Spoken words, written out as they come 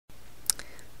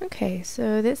Okay,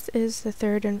 so this is the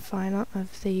third and final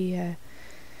of the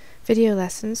video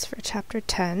lessons for Chapter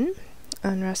 10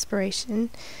 on respiration.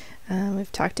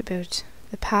 We've talked about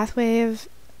the pathway of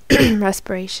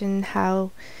respiration,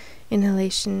 how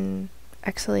inhalation,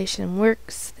 exhalation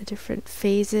works, the different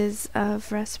phases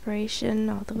of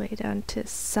respiration, all the way down to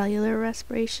cellular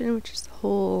respiration, which is the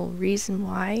whole reason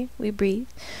why we breathe.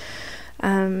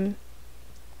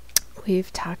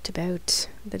 We've talked about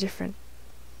the different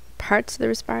parts of the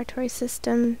respiratory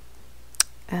system,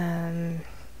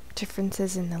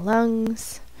 differences in the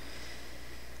lungs.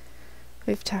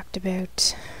 We've talked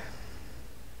about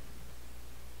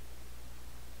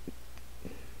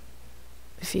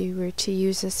if you were to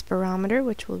use a spirometer,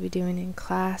 which we'll be doing in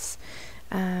class,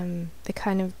 the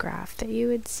kind of graph that you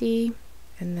would see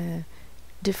and the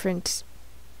different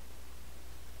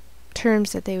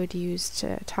terms that they would use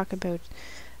to talk about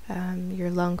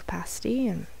your lung capacity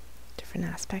and different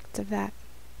aspects of that,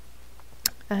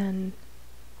 and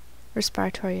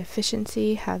respiratory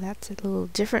efficiency, how that's a little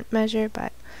different measure,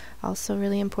 but also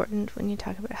really important when you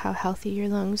talk about how healthy your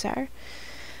lungs are.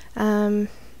 Then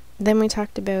we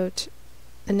talked about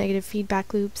the negative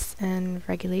feedback loops and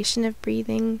regulation of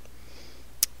breathing,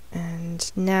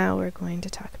 and now we're going to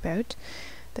talk about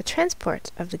the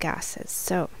transport of the gases.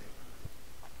 So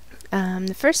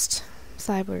the first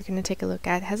slide we're going to take a look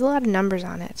at has a lot of numbers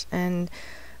on it, and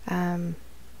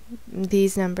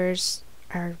these numbers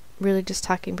are really just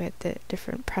talking about the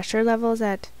different pressure levels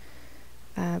at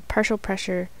partial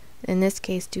pressure, in this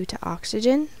case due to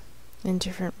oxygen in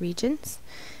different regions.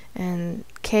 And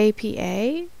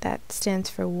kPa, that stands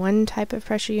for one type of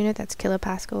pressure unit, that's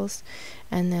kilopascals,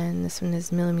 and then this one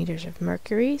is millimeters of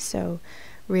mercury. So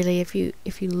really if you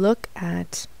look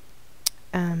at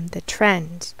the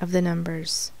trend of the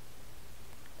numbers,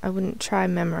 I wouldn't try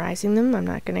memorizing them. I'm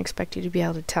not going to expect you to be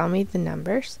able to tell me the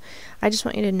numbers. I just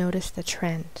want you to notice the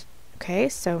trend. Okay,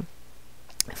 so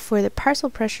for the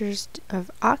partial pressures of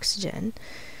oxygen,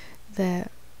 the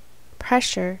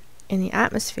pressure in the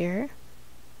atmosphere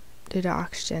due to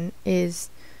oxygen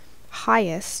is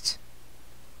highest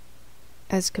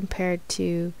as compared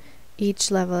to each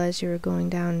level as you're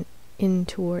going down in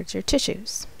towards your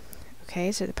tissues.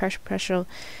 Okay, so the partial pressure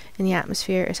in the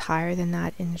atmosphere is higher than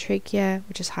that in the trachea,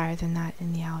 which is higher than that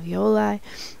in the alveoli,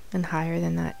 and higher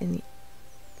than that in the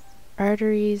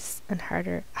arteries, and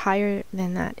higher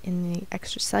than that in the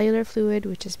extracellular fluid,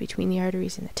 which is between the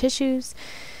arteries and the tissues.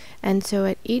 And so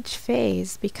at each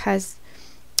phase, because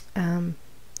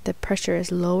the pressure is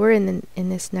lower in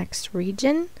this next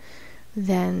region,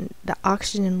 then the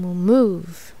oxygen will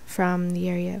move from the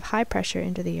area of high pressure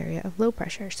into the area of low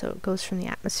pressure. So it goes from the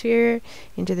atmosphere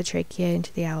into the trachea,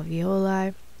 into the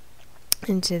alveoli,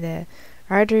 into the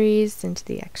arteries, into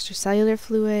the extracellular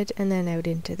fluid, and then out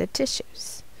into the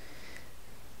tissues.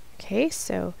 Okay,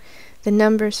 so the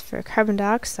numbers for carbon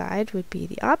dioxide would be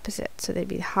the opposite. So they'd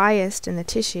be highest in the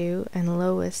tissue and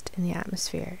lowest in the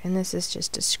atmosphere. And this is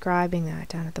just describing that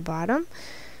down at the bottom.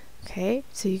 Okay,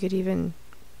 so you could even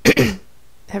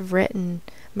have written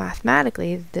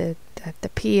mathematically that the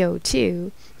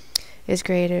PO2 is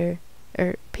greater,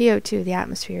 or PO2 of the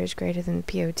atmosphere is greater than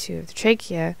PO2 of the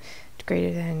trachea,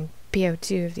 greater than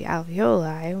PO2 of the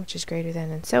alveoli, which is greater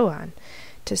than, and so on,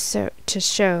 to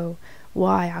show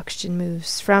why oxygen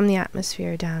moves from the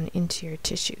atmosphere down into your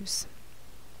tissues.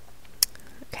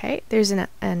 Okay, there's an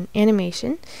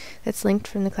animation that's linked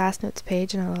from the class notes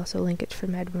page, and I'll also link it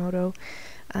from Edmodo.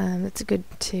 It's good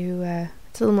to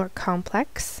it's a little more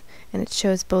complex, and it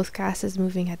shows both gases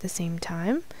moving at the same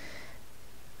time,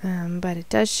 but it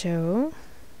does show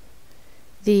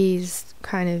these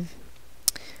kind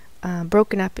of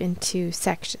broken up into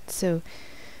sections. So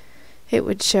it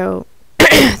would show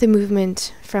the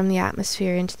movement from the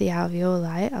atmosphere into the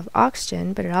alveoli of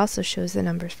oxygen, but it also shows the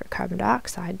numbers for carbon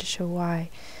dioxide to show why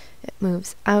it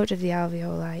moves out of the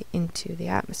alveoli into the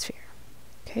atmosphere.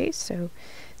 Okay, so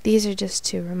these are just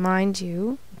to remind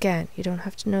you, again, you don't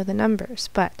have to know the numbers,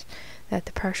 but that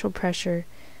the partial pressure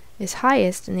is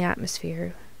highest in the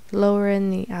atmosphere, lower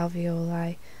in the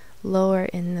alveoli, lower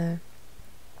in the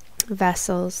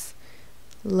vessels,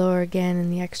 lower again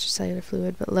in the extracellular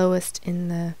fluid, but lowest in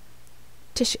the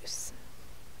tissues,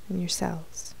 in your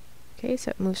cells. Okay,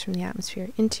 so it moves from the atmosphere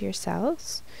into your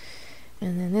cells,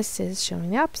 and then this is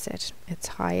showing the opposite. It's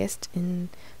highest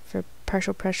for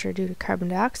partial pressure due to carbon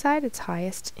dioxide, it's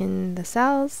highest in the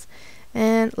cells,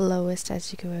 and lowest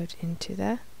as you go out into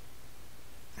the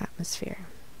atmosphere.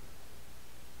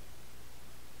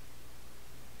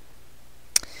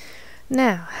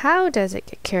 Now, how does it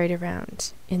get carried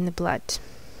around in the blood?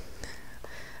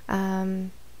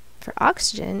 For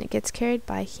oxygen, it gets carried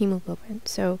by hemoglobin.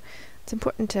 So it's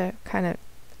important to kind of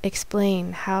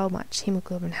explain how much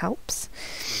hemoglobin helps.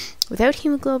 Without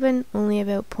hemoglobin, only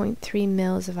about 0.3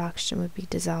 mils of oxygen would be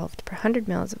dissolved per 100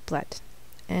 mils of blood.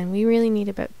 And we really need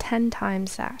about 10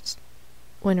 times that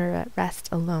when we're at rest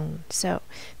alone. So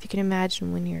if you can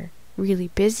imagine when you're really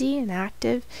busy and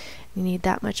active, you need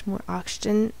that much more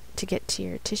oxygen to get to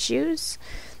your tissues.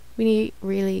 We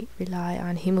really rely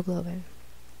on hemoglobin.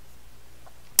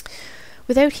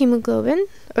 With hemoglobin,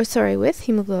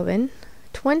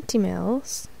 20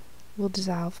 mils will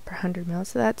dissolve per 100 mils,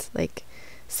 so that's like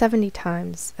 70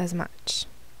 times as much.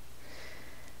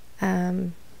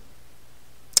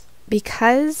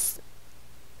 Because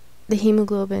the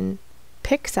hemoglobin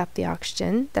picks up the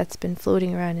oxygen that's been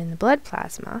floating around in the blood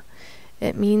plasma,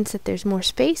 it means that there's more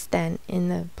space then in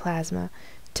the plasma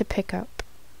to pick up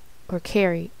or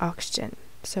carry oxygen.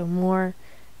 So more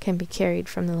can be carried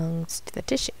from the lungs to the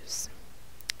tissues,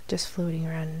 just floating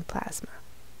around in the plasma.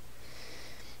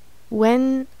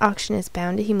 When oxygen is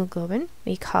bound to hemoglobin,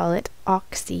 we call it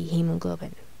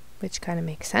oxyhemoglobin, which kind of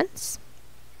makes sense.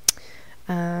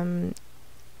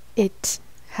 It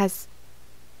has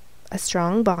a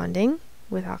strong bonding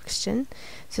with oxygen,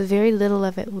 so very little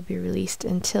of it will be released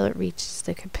until it reaches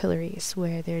the capillaries,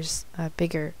 where there's a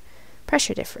bigger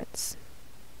pressure difference.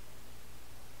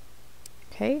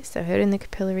 Okay, so out in the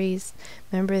capillaries,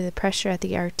 remember the pressure at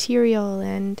the arterial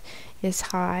end is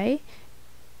high,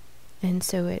 and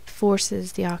so it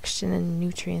forces the oxygen and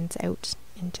nutrients out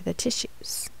into the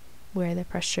tissues, where the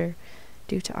pressure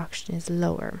due to oxygen is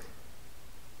lower.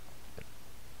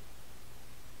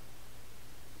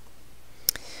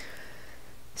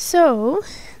 So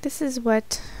this is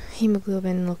what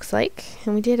hemoglobin looks like,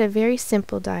 and we did a very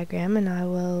simple diagram, and I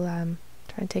will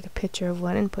try and take a picture of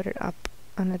one and put it up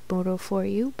on a photo for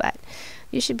you, but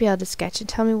you should be able to sketch and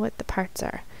tell me what the parts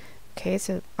are. Okay,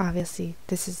 so obviously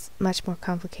this is much more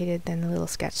complicated than the little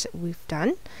sketch that we've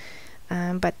done,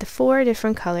 but the 4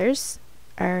 different colors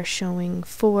are showing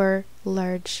 4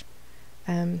 large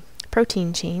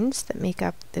protein chains that make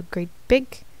up the great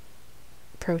big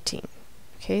protein.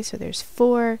 Okay, so there's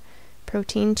 4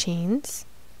 protein chains.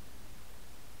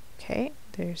 Okay,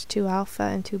 there's 2 alpha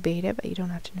and 2 beta, but you don't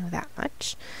have to know that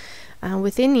much.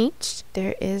 Within each,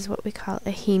 there is what we call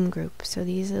a heme group. So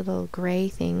these little gray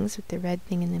things with the red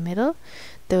thing in the middle,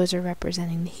 those are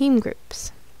representing the heme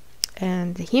groups.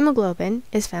 And the hemoglobin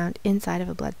is found inside of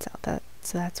a blood cell. A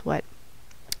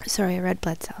red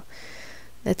blood cell.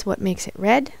 That's what makes it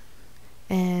red,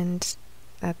 and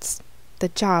that's the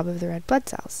job of the red blood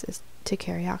cells, is to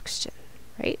carry oxygen,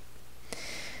 right?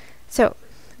 So,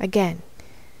 again,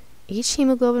 each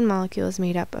hemoglobin molecule is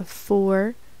made up of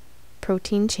 4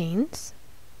 protein chains,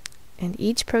 and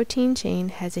each protein chain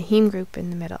has a heme group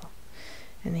in the middle.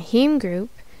 And the heme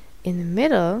group in the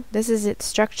middle, this is its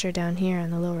structure down here on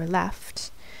the lower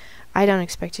left. I don't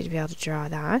expect you to be able to draw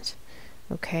that,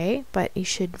 okay? But you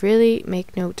should really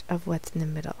make note of what's in the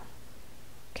middle.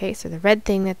 Okay, so the red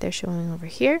thing that they're showing over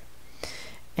here,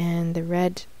 and the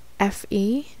red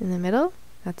Fe in the middle,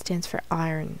 that stands for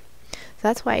iron. So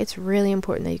that's why it's really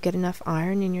important that you get enough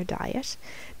iron in your diet,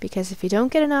 because if you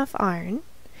don't get enough iron,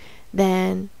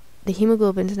 then the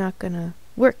hemoglobin is not going to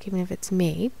work, even if it's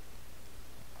made,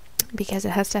 because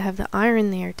it has to have the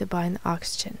iron there to bind the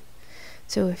oxygen.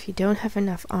 So if you don't have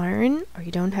enough iron, or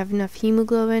you don't have enough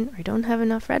hemoglobin, or you don't have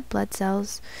enough red blood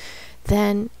cells,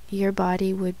 then your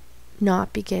body would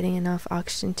not be getting enough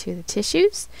oxygen to the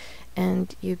tissues,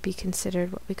 and you'd be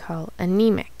considered what we call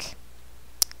anemic.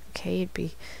 Okay, you'd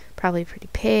be probably pretty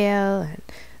pale and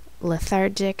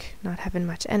lethargic, not having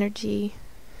much energy.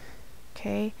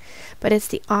 Okay, but it's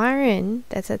the iron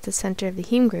that's at the center of the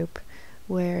heme group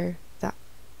where the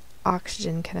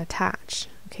oxygen can attach.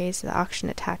 Okay, so the oxygen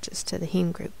attaches to the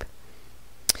heme group.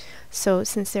 So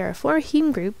since there are 4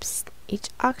 heme groups, each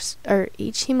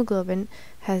hemoglobin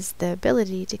has the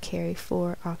ability to carry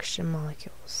 4 oxygen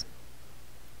molecules.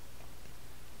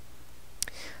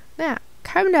 Now,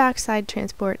 carbon dioxide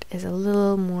transport is a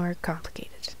little more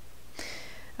complicated.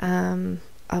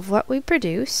 Of what we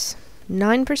produce,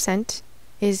 9%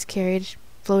 is carried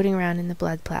floating around in the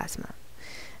blood plasma,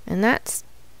 and that's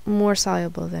more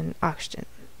soluble than oxygen.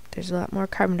 There's a lot more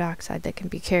carbon dioxide that can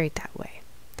be carried that way,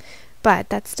 but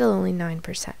that's still only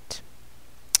 9%.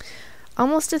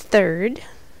 Almost a third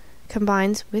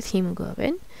combines with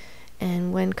hemoglobin,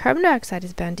 and when carbon dioxide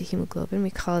is bound to hemoglobin,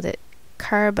 we call it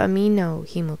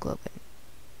carbaminohemoglobin.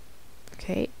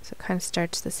 Okay, so it kind of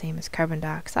starts the same as carbon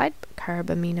dioxide, but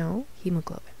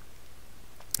carbaminohemoglobin.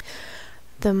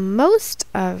 The most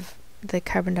of the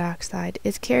carbon dioxide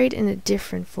is carried in a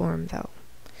different form, though.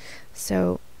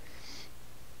 So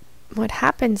what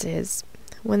happens is,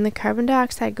 when the carbon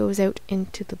dioxide goes out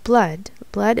into the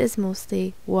blood is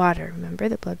mostly water. Remember,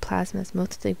 the blood plasma is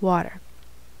mostly water.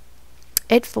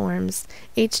 It forms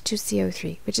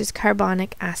H2CO3, which is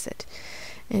carbonic acid.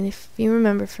 And if you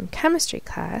remember from chemistry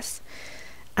class,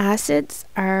 acids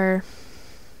are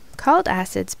called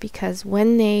acids because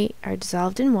when they are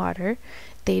dissolved in water,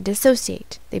 they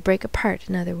dissociate. They break apart,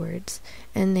 in other words,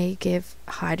 and they give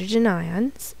hydrogen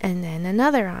ions and then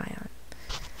another ion.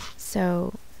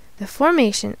 So the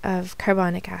formation of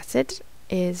carbonic acid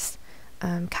is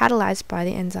catalyzed by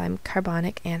the enzyme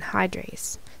carbonic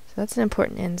anhydrase. So that's an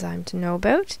important enzyme to know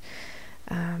about.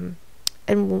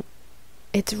 And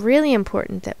it's really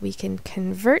important that we can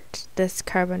convert this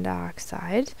carbon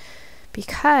dioxide,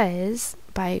 because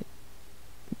by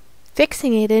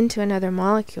fixing it into another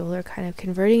molecule or kind of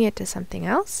converting it to something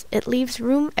else, it leaves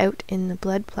room out in the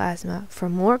blood plasma for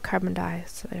more carbon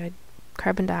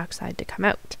dioxide to come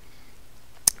out.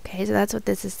 Okay, so that's what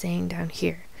this is saying down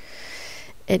here.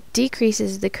 It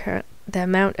decreases the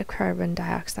amount of carbon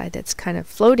dioxide that's kind of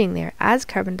floating there as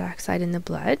carbon dioxide in the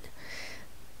blood.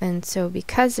 And so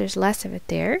because there's less of it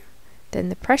there, then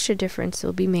the pressure difference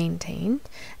will be maintained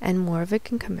and more of it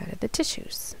can come out of the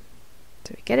tissues.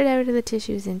 So we get it out of the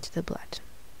tissues into the blood.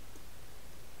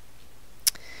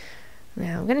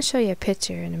 Now I'm going to show you a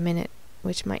picture in a minute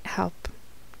which might help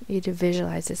you to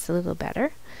visualize this a little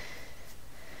better.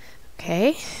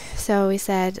 Okay, so we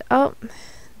said, oh,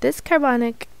 this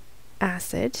carbonic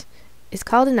acid is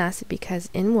called an acid because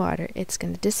in water it's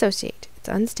going to dissociate. It's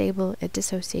unstable, it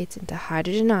dissociates into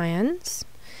hydrogen ions,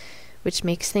 which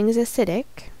makes things acidic.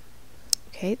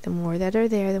 Okay, the more that are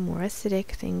there, the more acidic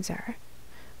things are.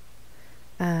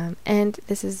 And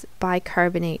this is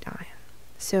bicarbonate ion.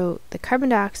 So the carbon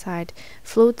dioxide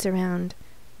floats around,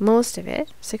 most of it,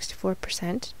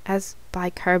 64%, as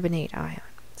bicarbonate ion.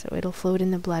 So it'll float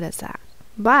in the blood as that.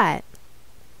 But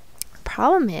the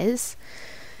problem is,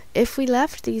 if we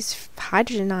left these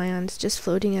hydrogen ions just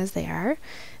floating as they are,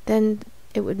 then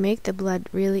it would make the blood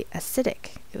really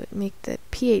acidic. It would make the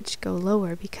pH go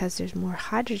lower because there's more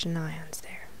hydrogen ions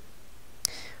there.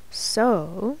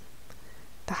 So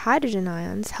the hydrogen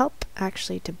ions help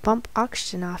actually to bump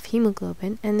oxygen off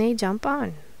hemoglobin, and they jump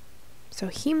on. So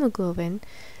hemoglobin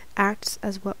acts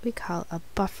as what we call a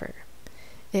buffer.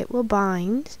 It will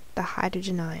bind the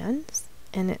hydrogen ions,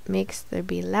 and it makes there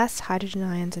be less hydrogen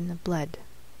ions in the blood.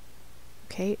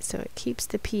 Okay, so it keeps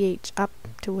the pH up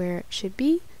to where it should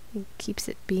be. It keeps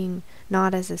it being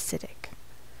not as acidic.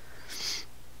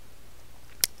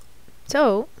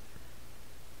 So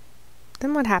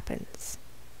then what happens?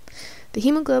 The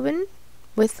hemoglobin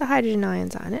with the hydrogen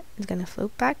ions on it is going to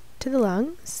float back to the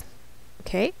lungs,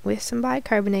 okay, with some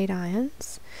bicarbonate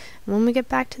ions. And when we get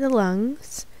back to the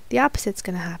lungs, the opposite's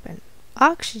going to happen.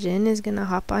 Oxygen is going to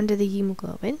hop onto the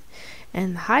hemoglobin,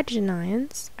 and the hydrogen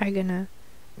ions are going to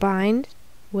bind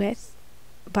with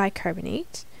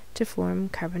bicarbonate to form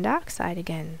carbon dioxide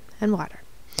again and water.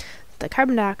 The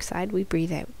carbon dioxide we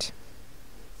breathe out.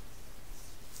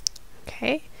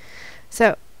 Okay,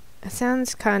 so it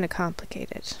sounds kind of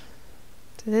complicated.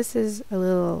 So this is a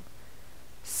little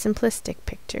simplistic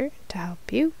picture to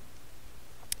help you.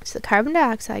 So the carbon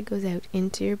dioxide goes out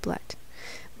into your blood.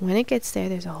 When it gets there,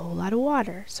 there's a whole lot of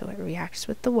water, so it reacts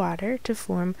with the water to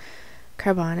form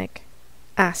carbonic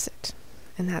acid,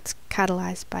 and that's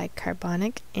catalyzed by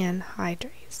carbonic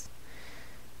anhydrase.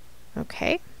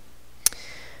 Okay,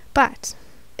 but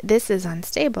this is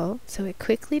unstable, so it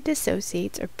quickly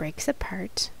dissociates or breaks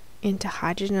apart into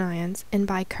hydrogen ions and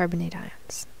bicarbonate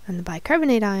ions. And the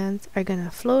bicarbonate ions are going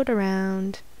to float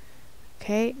around,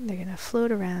 okay, they're going to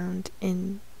float around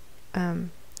in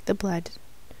the blood.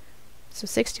 So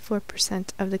 64%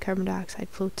 of the carbon dioxide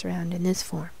floats around in this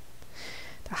form.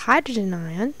 The hydrogen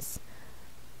ions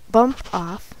bump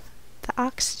off the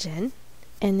oxygen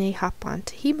and they hop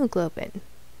onto hemoglobin.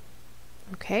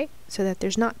 Okay, so that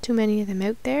there's not too many of them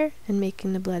out there and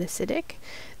making the blood acidic.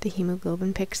 The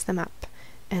hemoglobin picks them up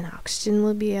and oxygen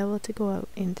will be able to go out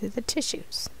into the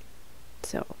tissues.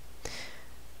 So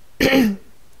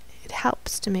it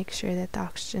helps to make sure that the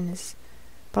oxygen is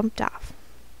bumped off.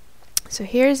 So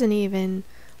here's an even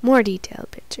more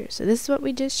detailed picture. So this is what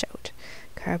we just showed.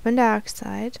 Carbon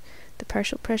dioxide, the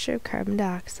partial pressure of carbon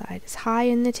dioxide is high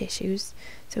in the tissues,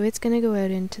 so it's going to go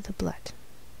out into the blood.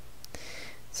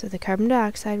 So the carbon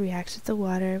dioxide reacts with the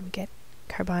water, we get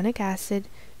carbonic acid,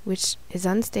 which is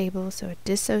unstable, so it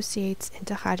dissociates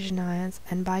into hydrogen ions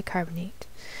and bicarbonate.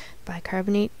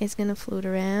 Bicarbonate is going to float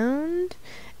around,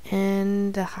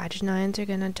 and the hydrogen ions are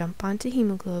going to jump onto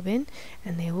hemoglobin,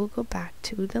 and they will go back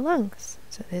to the lungs.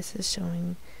 So this is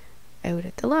showing out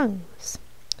at the lungs.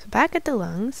 So back at the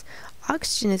lungs,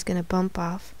 oxygen is going to bump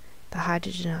off the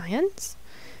hydrogen ions,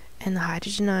 and the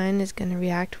hydrogen ion is going to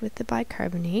react with the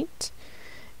bicarbonate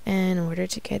in order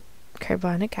to get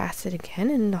carbonic acid again,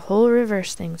 and the whole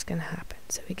reverse thing is going to happen.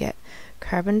 So we get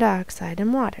carbon dioxide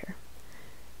and water.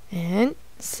 And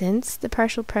since the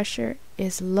partial pressure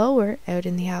is lower out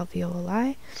in the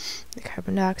alveoli, the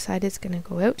carbon dioxide is going to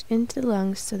go out into the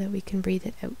lungs so that we can breathe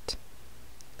it out.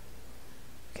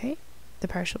 Okay? The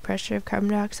partial pressure of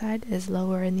carbon dioxide is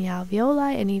lower in the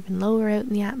alveoli and even lower out in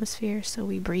the atmosphere, so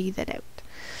we breathe it out.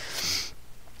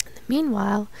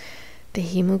 Meanwhile, the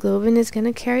hemoglobin is going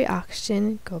to carry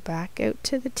oxygen, go back out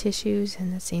to the tissues,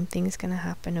 and the same thing is going to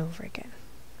happen over again.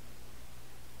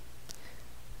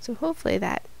 So hopefully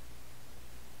that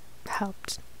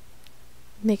helped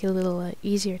make it a little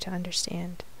easier to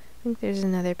understand. I think there's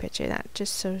another picture that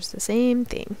just shows the same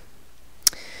thing.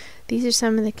 These are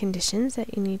some of the conditions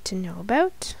that you need to know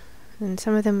about, and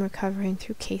some of them we're covering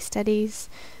through case studies.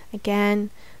 Again,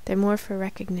 they're more for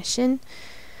recognition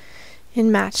in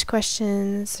match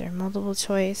questions or multiple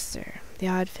choice or the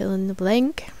odd fill in the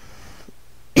blank.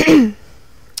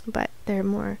 But they're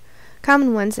more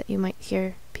common ones that you might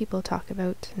hear people talk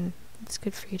about, and it's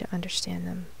good for you to understand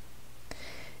them.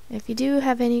 If you do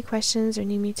have any questions or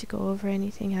need me to go over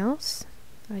anything else,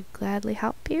 I'd gladly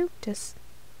help you. Just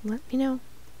let me know.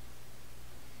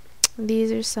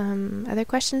 These are some other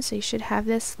questions, so you should have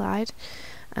this slide.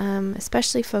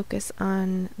 Especially focus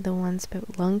on the ones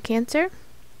about lung cancer.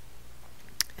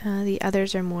 The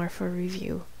others are more for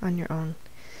review on your own.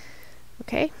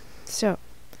 Okay, so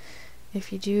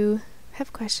if you do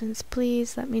have questions,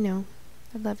 please let me know.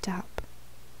 I'd love to help.